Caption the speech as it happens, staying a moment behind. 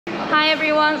Hi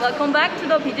everyone, welcome back to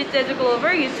the Visit Jeju Glover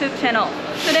YouTube channel.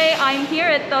 Today I'm here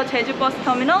at the Jeju bus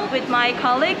terminal with my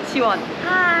colleague Jiwon.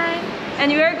 Hi!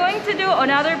 And we are going to do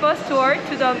another bus tour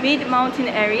to the mid-mountain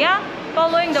area,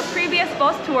 following the previous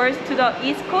bus tours to the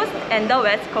east coast and the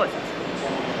west coast.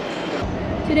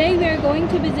 Today we are going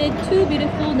to visit two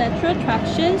beautiful natural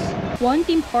attractions, one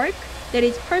theme park that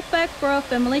is perfect for a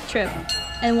family trip,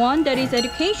 and one that is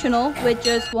educational with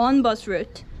just one bus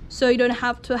route, so you don't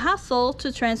have to hassle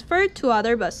to transfer to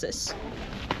other buses.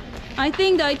 I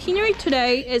think the itinerary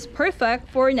today is perfect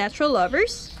for natural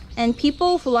lovers and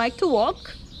people who like to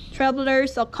walk,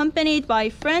 travelers accompanied by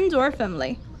friends or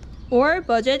family, or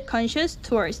budget-conscious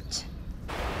tourists.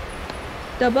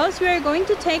 The bus we are going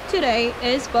to take today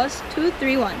is bus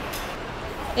 231.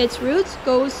 Its route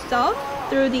goes south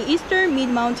through the eastern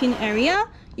mid-mountain area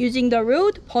using the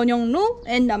road Byeongro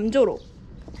and Namjoro.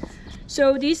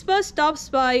 So this bus stops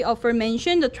by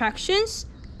aforementioned attractions,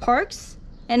 parks,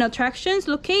 and attractions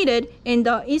located in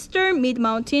the eastern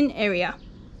mid-mountain area.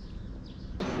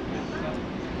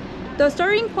 The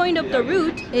starting point of the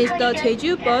route is the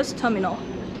Jeju bus terminal.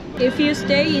 If you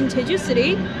stay in Jeju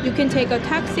City, you can take a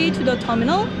taxi to the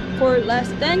terminal for less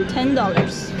than $10.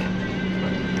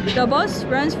 The bus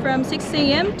runs from 6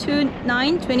 a.m. to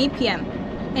 9:20 p.m.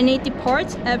 and it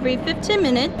departs every 15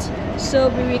 minutes, so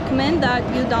we recommend that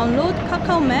you download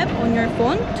Kakao Map on your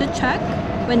phone to check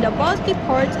when the bus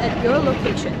departs at your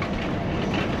location.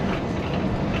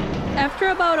 After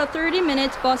about a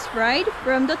 30-minute bus ride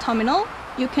from the terminal,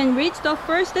 you can reach the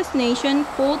first destination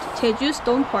called Jeju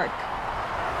Stone Park.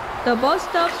 The bus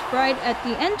stops right at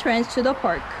the entrance to the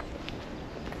park.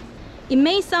 It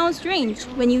may sound strange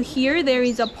when you hear there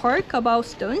is a park about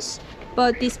stones,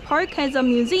 but this park has a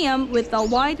museum with a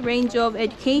wide range of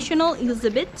educational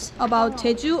exhibits about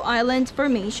Jeju Island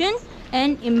formation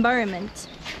and environment.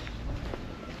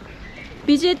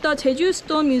 Visit the Jeju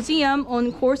Stone Museum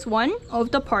on course 1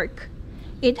 of the park.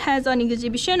 It has an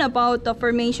exhibition about the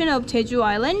formation of Jeju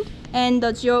Island and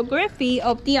the geography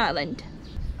of the island.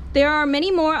 There are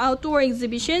many more outdoor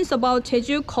exhibitions about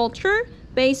Jeju culture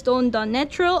based on the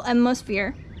natural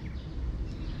atmosphere.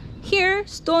 Here,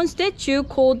 stone statue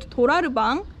called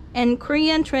Dorarubang and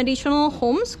Korean traditional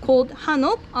homes called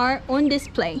Hanok are on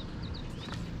display.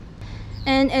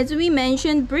 And as we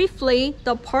mentioned briefly,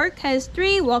 the park has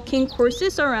 3 walking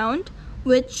courses around,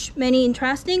 which many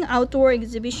interesting outdoor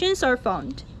exhibitions are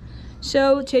found.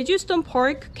 So Jeju Stone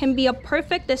Park can be a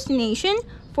perfect destination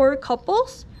for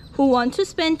couples who want to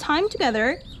spend time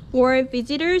together or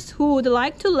visitors who would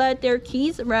like to let their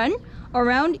kids run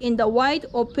around in the wide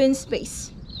open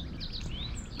space.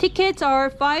 Tickets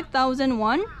are 5,000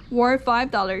 won or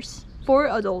 $5 for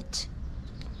adult.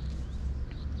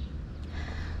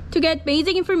 To get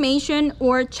basic information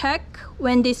or check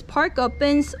when this park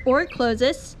opens or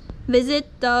closes, visit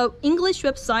the English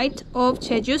website of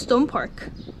Jeju Stone Park.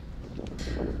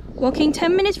 Walking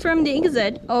 10 minutes from the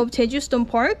exit of Jeju Stone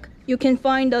Park, you can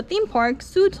find a theme park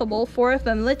suitable for a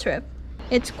family trip.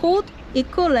 It's called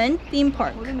Ecoland Theme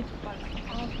Park.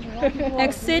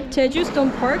 Exit Jeju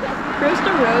Stone Park, cross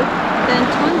the road, then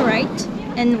turn right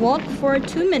and walk for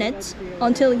 2 minutes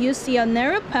until you see a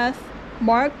narrow path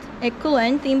marked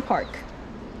Ecoland Theme Park.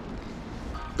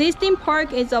 This theme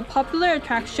park is a popular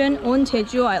attraction on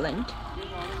Jeju Island.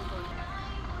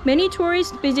 Many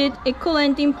tourists visit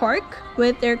Ecoland Theme Park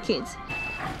with their kids.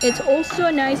 It's also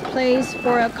a nice place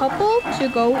for a couple to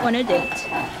go on a date.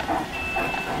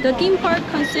 The theme park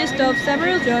consists of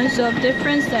several zones of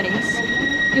different settings.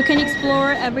 You can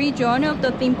explore every zone of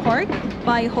the theme park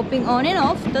by hopping on and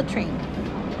off the train.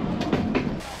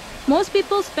 Most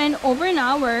people spend over an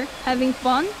hour having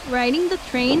fun riding the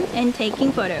train and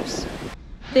taking photos.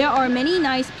 There are many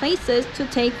nice places to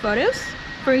take photos,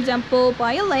 for example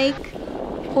by a lake,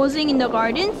 posing in the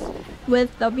gardens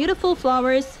with the beautiful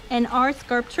flowers and art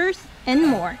sculptures, and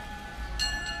more.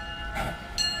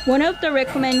 One of the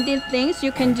recommended things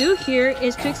you can do here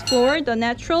is to explore the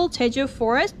natural Jeju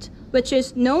forest, which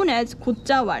is known as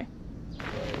Gyorae.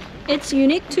 It's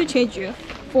unique to Jeju,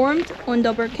 formed on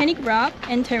the volcanic rock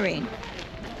and terrain.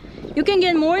 You can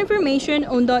get more information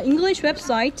on the English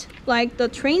website, like the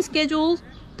train schedule,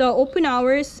 the open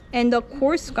hours, and the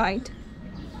course guide.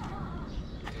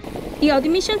 The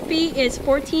admission fee is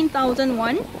 14,000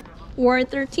 won, or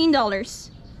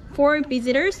 $13, for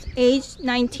visitors aged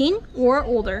 19 or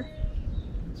older.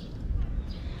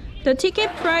 The ticket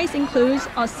price includes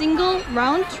a single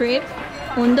round trip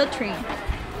on the train.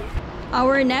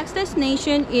 Our next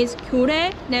destination is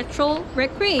Gyorae Natural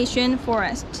Recreation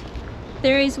Forest.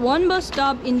 There is one bus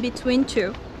stop in between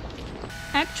two.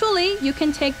 Actually, you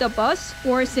can take the bus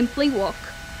or simply walk.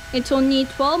 It's only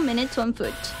 12 minutes on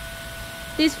foot.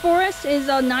 This forest is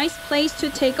a nice place to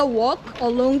take a walk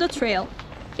along the trail.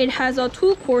 It has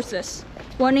two courses.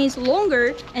 One is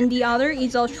longer and the other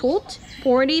is a short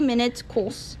 40-minute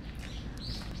course.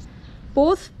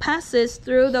 Both passes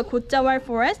through the Gyorae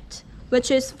forest, which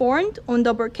is formed on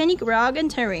the volcanic rock and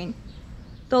terrain.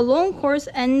 The long course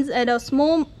ends at a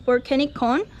small volcanic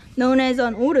cone known as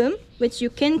an orm, which you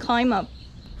can climb up.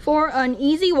 For an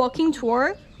easy walking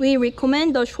tour, we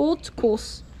recommend the short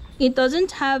course. It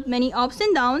doesn't have many ups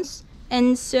and downs,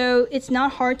 and so it's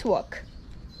not hard to walk.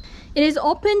 It is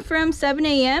open from 7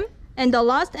 a.m. and the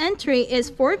last entry is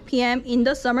 4 p.m. in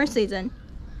the summer season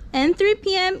and 3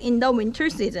 p.m. in the winter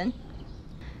season.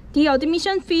 The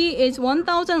admission fee is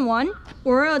 1,000 won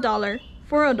or $1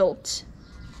 for adults.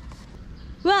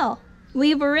 Well,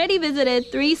 we've already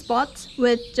visited 3 spots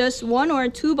with just 1 or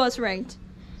 2 bus rides.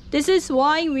 This is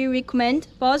why we recommend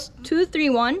bus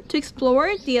 231 to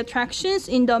explore the attractions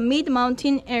in the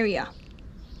mid-mountain area.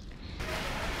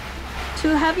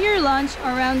 To have your lunch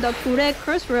around the Gyorae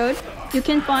crossroad, you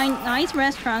can find nice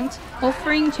restaurants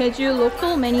offering Jeju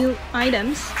local menu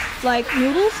items like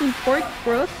noodles in pork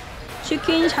broth,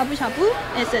 chicken shabu shabu,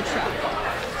 etc.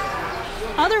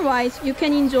 Otherwise, you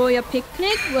can enjoy a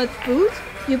picnic with food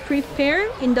you prepare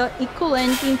in the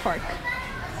Eco-Land theme park.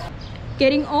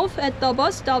 Getting off at the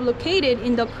bus stop located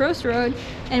in the crossroad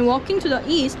and walking to the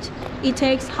east, it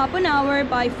takes half an hour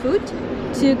by foot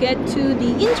to get to the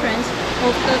entrance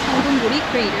of the Sangumburi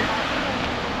Crater.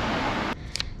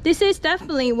 This is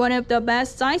definitely one of the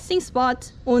best sightseeing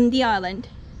spots on the island.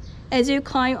 As you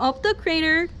climb up the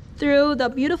crater through the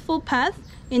beautiful path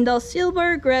in the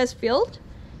silver grass field,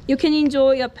 you can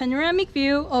enjoy a panoramic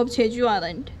view of Jeju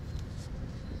Island.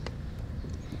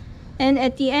 And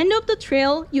at the end of the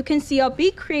trail, you can see a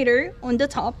big crater on the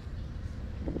top.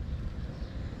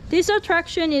 This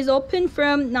attraction is open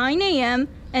from 9 a.m.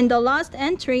 and the last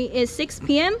entry is 6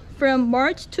 p.m. from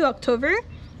March to October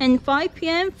and 5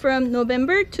 p.m. from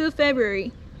November to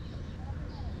February.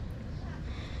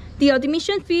 The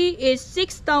admission fee is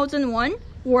 6,000 won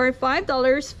or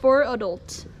 $5 for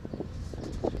adults.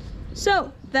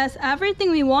 So that's everything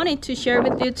we wanted to share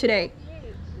with you today.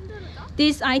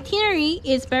 This itinerary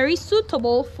is very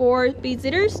suitable for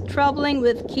visitors traveling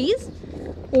with kids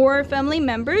or family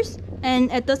members,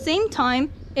 and at the same time,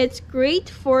 it's great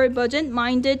for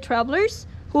budget-minded travelers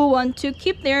who want to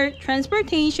keep their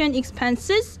transportation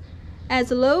expenses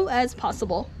as low as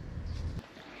possible.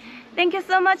 Thank you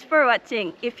so much for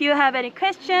watching. If you have any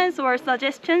questions or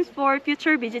suggestions for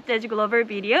future Visit Jeju Global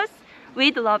videos,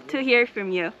 we'd love to hear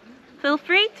from you. Feel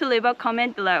free to leave a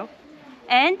comment below.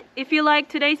 And if you liked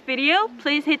today's video,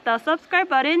 please hit the subscribe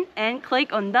button and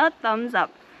click on the thumbs up.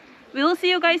 We will see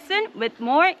you guys soon with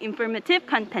more informative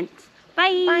content.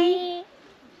 Bye! Bye.